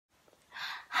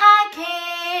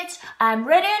I'm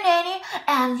ready, Nanny.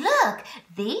 And look,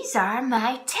 these are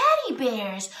my teddy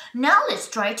bears. Now let's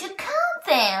try to count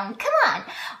them. Come on.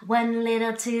 1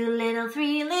 little, 2 little,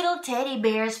 3 little teddy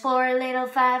bears, 4 little,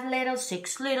 5 little,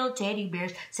 6 little teddy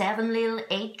bears, 7 little,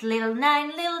 8 little, 9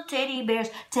 little teddy bears,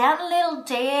 10 little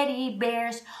teddy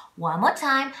bears. One more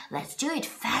time. Let's do it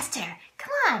faster.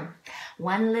 Come on.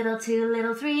 1 little, 2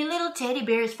 little, 3 little teddy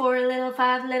bears, 4 little,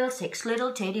 5 little, 6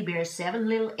 little teddy bears, 7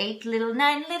 little, 8 little,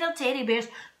 9 little teddy bears,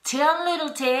 10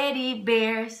 little teddy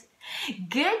bears.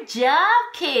 Good job,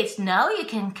 kids. Now you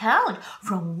can count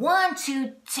from 1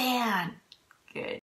 to 10. Good.